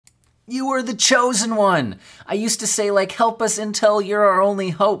You were the chosen one. I used to say, like, help us Intel, you're our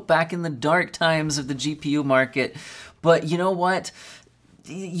only hope back in the dark times of the GPU market. But you know what?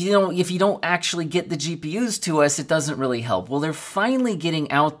 You know, if you don't actually get the GPUs to us, it doesn't really help. Well, they're finally getting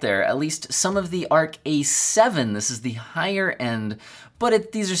out there, at least some of the Arc A7. This is the higher end,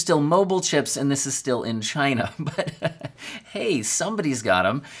 but these are still mobile chips, and this is still in China. But hey, somebody's got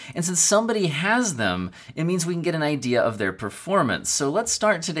them. And since somebody has them, it means we can get an idea of their performance. So let's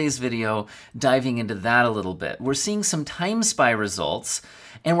start today's video diving into that a little bit. We're seeing some TimeSpy results,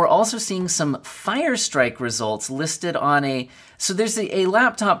 and we're also seeing some Firestrike results listed on so there's a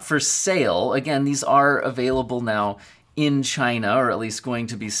laptop for sale. Again, these are available now in China, or at least going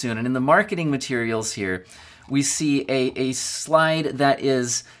to be soon. And in the marketing materials here, we see a slide that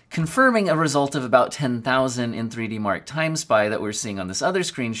is confirming a result of about 10,000 in 3D Mark TimeSpy that we're seeing on this other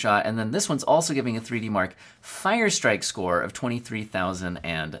screenshot. And then this one's also giving a 3D Mark Firestrike score of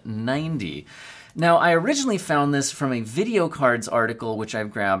 23,090. Now, I originally found this from a Video Cards article, which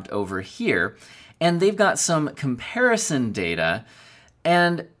I've grabbed over here, and they've got some comparison data.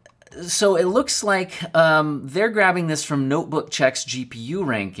 And so it looks like they're grabbing this from Notebook Check's GPU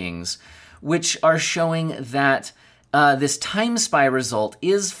rankings, which are showing that this TimeSpy result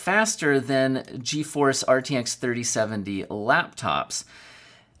is faster than GeForce RTX 3070 laptops,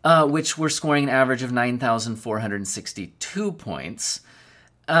 which were scoring an average of 9,462 points.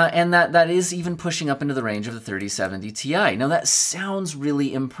 And that is even pushing up into the range of the 3070 Ti. Now that sounds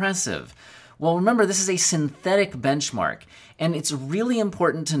really impressive. Well, remember, this is a synthetic benchmark, and it's really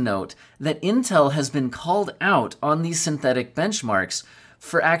important to note that Intel has been called out on these synthetic benchmarks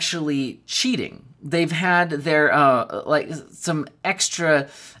for actually cheating. They've had their like some extra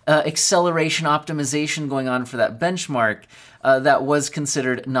acceleration optimization going on for that benchmark that was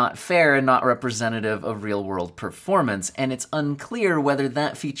considered not fair and not representative of real-world performance, and it's unclear whether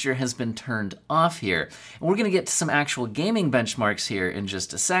that feature has been turned off here. And we're going to get to some actual gaming benchmarks here in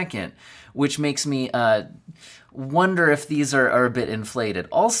just a second, which makes me wonder if these are a bit inflated.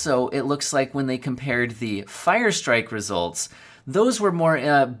 Also, it looks like when they compared the Firestrike results, those were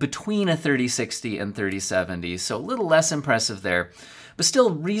more between a 3060 and 3070, so a little less impressive there. But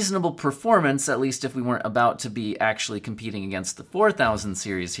still reasonable performance, at least if we weren't about to be actually competing against the 4000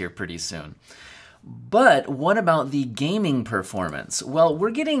 series here pretty soon. But what about the gaming performance? Well,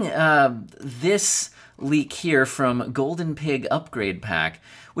 we're getting this leak here from Golden Pig Upgrade Pack,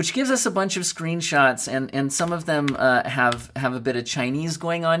 which gives us a bunch of screenshots, and some of them have a bit of Chinese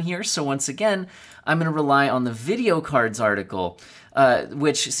going on here. So once again, I'm going to rely on the Video Cards article,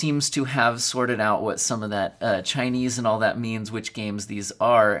 which seems to have sorted out what some of that Chinese and all that means, which games these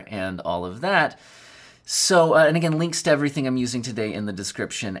are, and all of that. So, and again, links to everything I'm using today in the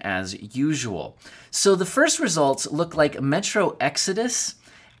description as usual. So the first results look like Metro Exodus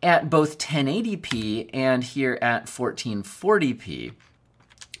at both 1080p and here at 1440p.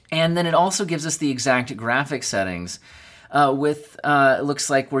 And then it also gives us the exact graphic settings it looks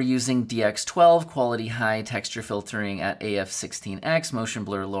like we're using DX12, quality high, texture filtering at AF16X, motion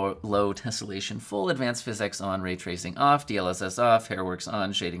blur low, tessellation full, advanced physics on, ray tracing off, DLSS off, hairworks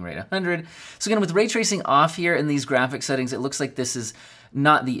on, shading rate 100. So again, with ray tracing off here in these graphic settings, it looks like this is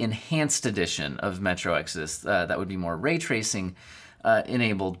not the enhanced edition of Metro Exodus. That would be more ray tracing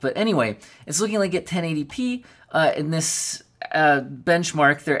enabled. But anyway, it's looking like at 1080p in this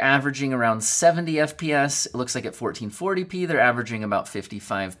benchmark, they're averaging around 70 FPS. It looks like at 1440p, they're averaging about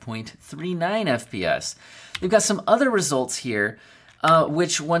 55.39 FPS. They've got some other results here,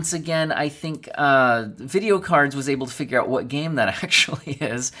 which once again, I think Video Cards was able to figure out what game that actually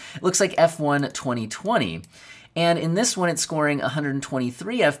is. It looks like F1 2020. And in this one, it's scoring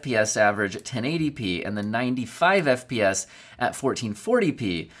 123 FPS average at 1080p and then 95 FPS at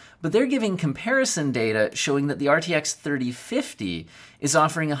 1440p. But they're giving comparison data showing that the RTX 3050 is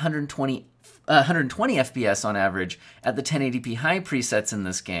offering 120 FPS on average at the 1080p high presets in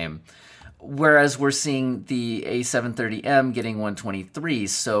this game, whereas we're seeing the A730M getting 123.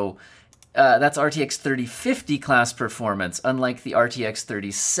 So that's RTX 3050 class performance, unlike the RTX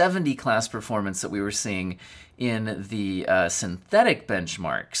 3070 class performance that we were seeing in the synthetic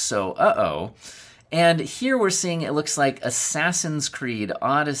benchmark. So, And here we're seeing, it looks like Assassin's Creed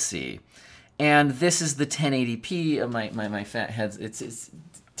Odyssey. And this is the 1080p, my fat heads, it's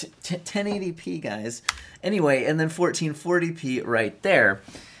 1080p, guys. Anyway, and then 1440p right there.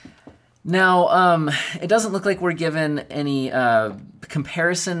 Now, it doesn't look like we're given any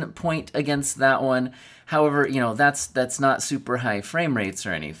comparison point against that one. However, you know, that's not super high frame rates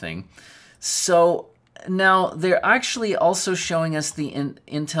or anything. So now they're actually also showing us the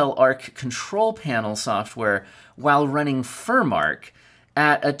Intel Arc control panel software while running Furmark.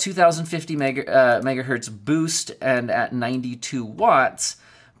 at a 2050 megahertz boost and at 92 watts.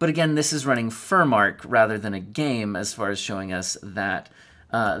 But again, this is running Furmark rather than a game as far as showing us that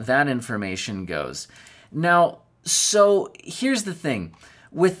that information goes. Now, so here's the thing.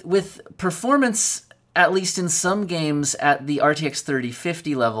 With performance, at least in some games at the RTX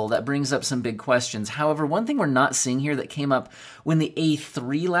 3050 level, that brings up some big questions. However, one thing we're not seeing here that came up when the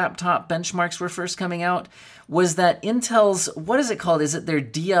A3 laptop benchmarks were first coming out was that Intel's, what is it called? Is it their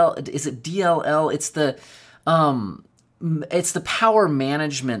DLL? It's the power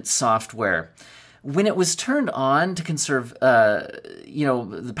management software. When it was turned on to conserve,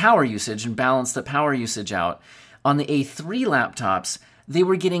 the power usage and balance the power usage out on the A3 laptops, they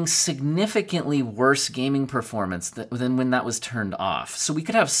were getting significantly worse gaming performance than when that was turned off. So we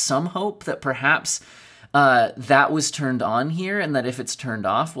could have some hope that perhaps that was turned on here, and that if it's turned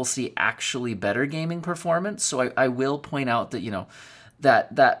off, we'll see actually better gaming performance. So I will point out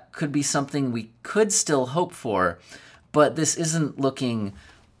that, that could be something we could still hope for, but this isn't looking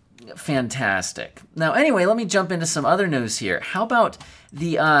fantastic. Now, anyway, let me jump into some other news here. How about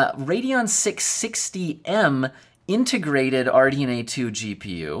the Radeon 660M integrated RDNA 2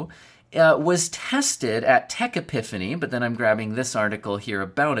 GPU was tested at Tech Epiphany, but then I'm grabbing this article here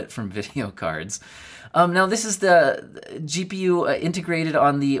about it from Video Cards. Now, this is the GPU integrated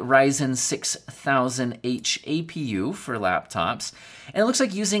on the Ryzen 6000H APU for laptops, and it looks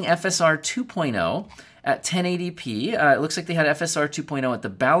like using FSR 2.0 at 1080p. It looks like they had FSR 2.0 at the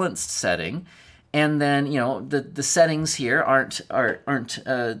balanced setting, and then the settings here aren't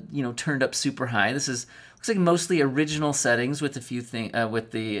turned up super high. This is looks like mostly original settings with a few things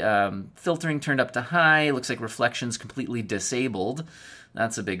with the filtering turned up to high. Looks like reflections completely disabled.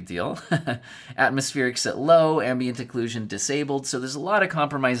 That's a big deal. Atmospherics at low, ambient occlusion disabled. So there's a lot of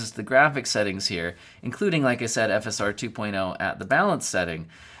compromises to the graphics settings here, including, like I said, FSR 2.0 at the balance setting.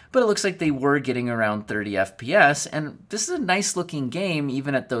 But it looks like they were getting around 30 FPS, and this is a nice looking game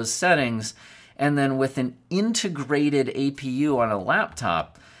even at those settings. And then with an integrated APU on a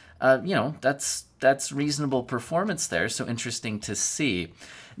laptop, that's reasonable performance there, so interesting to see.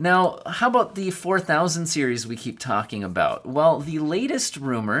 Now, how about the 4000 series we keep talking about? Well, the latest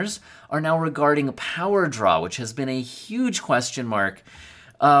rumors are now regarding power draw, which has been a huge question mark.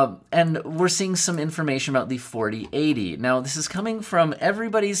 And we're seeing some information about the 4080. Now, this is coming from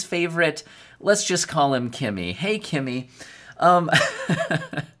everybody's favorite, let's just call him Kimmy. Hey, Kimmy.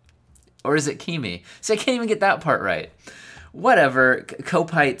 Or is it Kimi? See, I can't even get that part right. Whatever,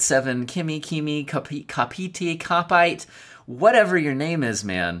 Copite 7, Kimi, Kapiti, Copite, whatever your name is,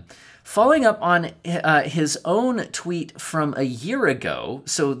 man. Following up on his own tweet from a year ago,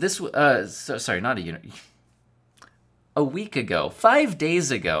 so this, sorry, not a year, a week ago, 5 days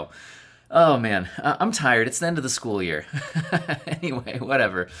ago. Oh man, I'm tired, it's the end of the school year. Anyway,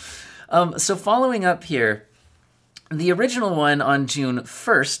 whatever. So following up here, the original one on June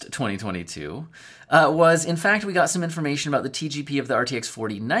 1st, 2022, was, in fact, we got some information about the TGP of the RTX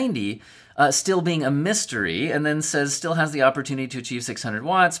 4090 still being a mystery, and then says still has the opportunity to achieve 600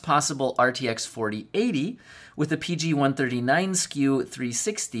 watts, possible RTX 4080 with a PG 139 SKU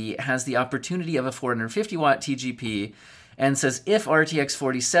 360 has the opportunity of a 450 watt TGP, and says if RTX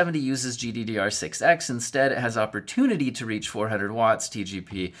 4070 uses GDDR6X instead, it has opportunity to reach 400 watts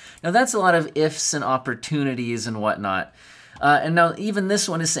TGP. Now that's a lot of ifs and opportunities and whatnot. And now even this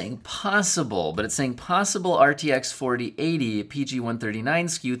one is saying possible, but it's saying possible RTX 4080 PG 139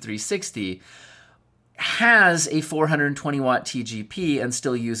 SKU 360 has a 420 watt TGP and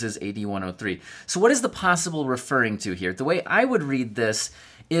still uses AD103. So what is the possible referring to here? The way I would read this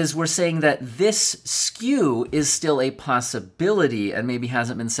is we're saying that this SKU is still a possibility and maybe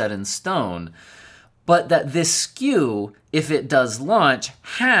hasn't been set in stone, but that this SKU, if it does launch,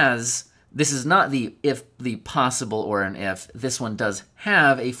 has, this is not the if, the possible or an if, this one does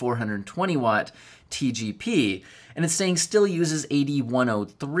have a 420 watt TGP, and it's saying still uses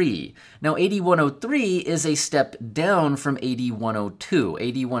AD103. Now AD103 is a step down from AD102.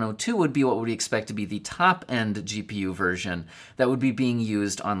 AD102 would be what we expect to be the top end GPU version that would be being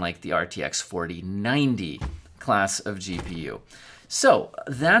used on like the RTX 4090 class of GPU. So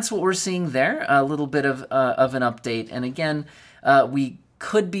that's what we're seeing there, a little bit of an update. And again, we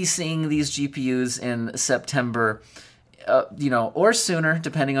could be seeing these GPUs in September, or sooner,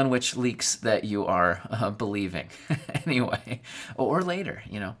 depending on which leaks that you are believing. Anyway, or later,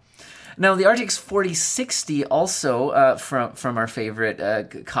 Now, the RTX 4060 also from our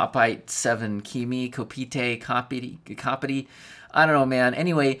favorite Copite 7 Kimi, Kopite, Kopiti. I don't know, man.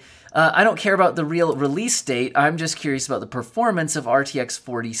 Anyway, I don't care about the real release date. I'm just curious about the performance of RTX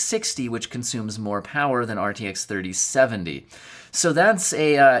 4060, which consumes more power than RTX 3070. So that's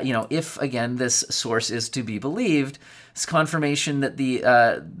a, if, again, this source is to be believed, it's confirmation that the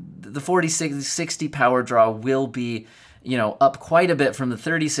 4060 power draw will be, up quite a bit from the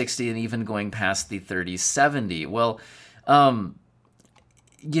 3060 and even going past the 3070. Well, that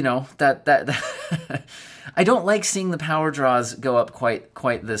I don't like seeing the power draws go up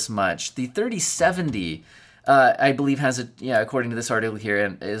quite this much. The 3070, I believe, has according to this article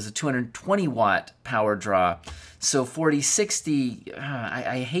here, is a 220 watt power draw. So 4060,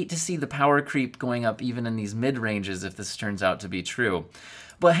 I hate to see the power creep going up even in these mid ranges if this turns out to be true.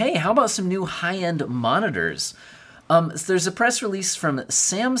 But hey, how about some new high-end monitors? So there's a press release from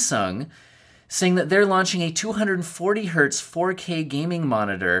Samsung saying that they're launching a 240 hertz 4K gaming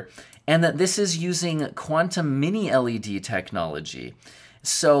monitor, and that this is using quantum mini LED technology.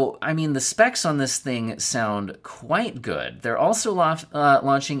 So, I mean, the specs on this thing sound quite good. They're also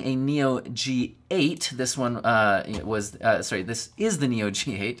launching a Neo G8. This one this is the Neo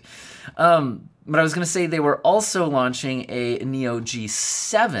G8. But I was going to say they were also launching a Neo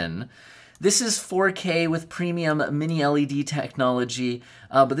G7. This is 4K with premium mini LED technology,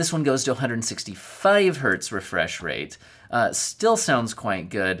 but this one goes to 165 hertz refresh rate. Still sounds quite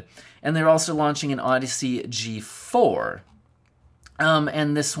good. And they're also launching an Odyssey G4.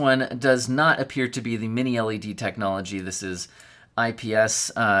 And this one does not appear to be the mini LED technology. This is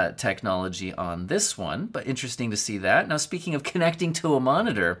IPS technology on this one, but interesting to see that. Now, speaking of connecting to a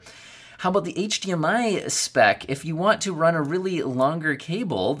monitor, how about the HDMI spec? If you want to run a really longer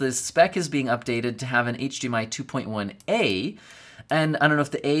cable, the spec is being updated to have an HDMI 2.1A. And I don't know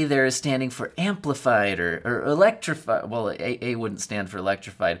if the A there is standing for amplified or electrified. Well, A wouldn't stand for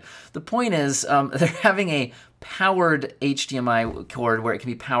electrified. The point is they're having a powered HDMI cord where it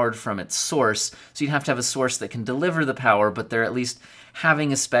can be powered from its source. So you'd have to have a source that can deliver the power, but they're at least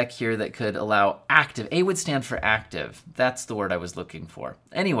having a spec here that could allow active. A would stand for active. That's the word I was looking for.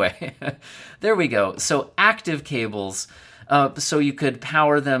 Anyway, there we go. So active cables. So you could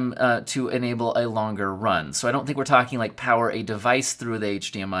power them to enable a longer run. So I don't think we're talking like power a device through the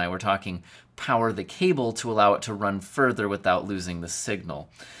HDMI. We're talking power the cable to allow it to run further without losing the signal.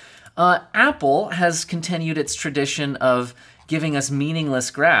 Apple has continued its tradition of giving us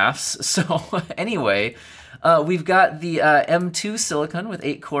meaningless graphs. So anyway, we've got the M2 silicon with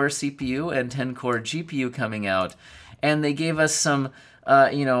 8-core CPU and 10-core GPU coming out. And they gave us some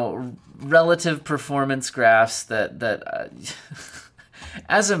relative performance graphs that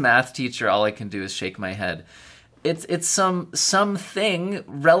as a math teacher, all I can do is shake my head. It's something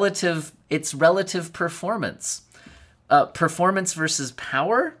relative. It's relative performance. Performance versus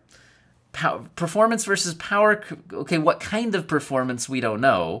power. Performance versus power. Okay, what kind of performance we don't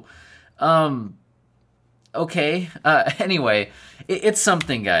know. Okay. Anyway, it's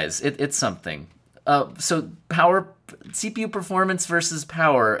something, guys. It's something. So power. CPU performance versus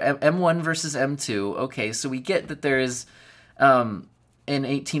power, M1 versus M2. Okay, so we get that there is an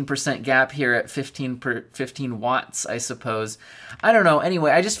 18% gap here at 15 watts, I suppose. I don't know.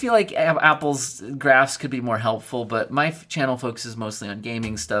 Anyway, I just feel like Apple's graphs could be more helpful, but my channel focuses mostly on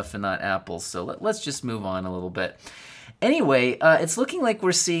gaming stuff and not Apple's, so let's just move on a little bit. Anyway, it's looking like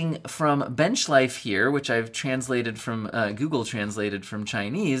we're seeing from Bench Life here, which I've translated from Google translated from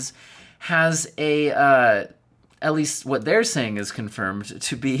Chinese, has a at least what they're saying is confirmed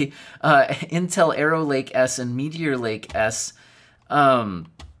to be Intel Arrow Lake S and Meteor Lake S die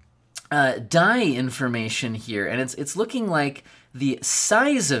information here. And it's looking like the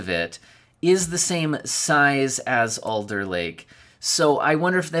size of it is the same size as Alder Lake. So I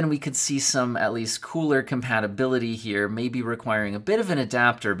wonder if then we could see some at least cooler compatibility here, maybe requiring a bit of an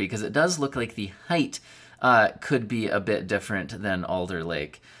adapter because it does look like the height could be a bit different than Alder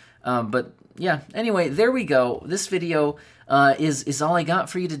Lake. But yeah, anyway, there we go. This video is all I got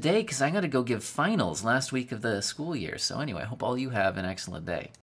for you today because I got to go give finals last week of the school year. So anyway, I hope all you have an excellent day.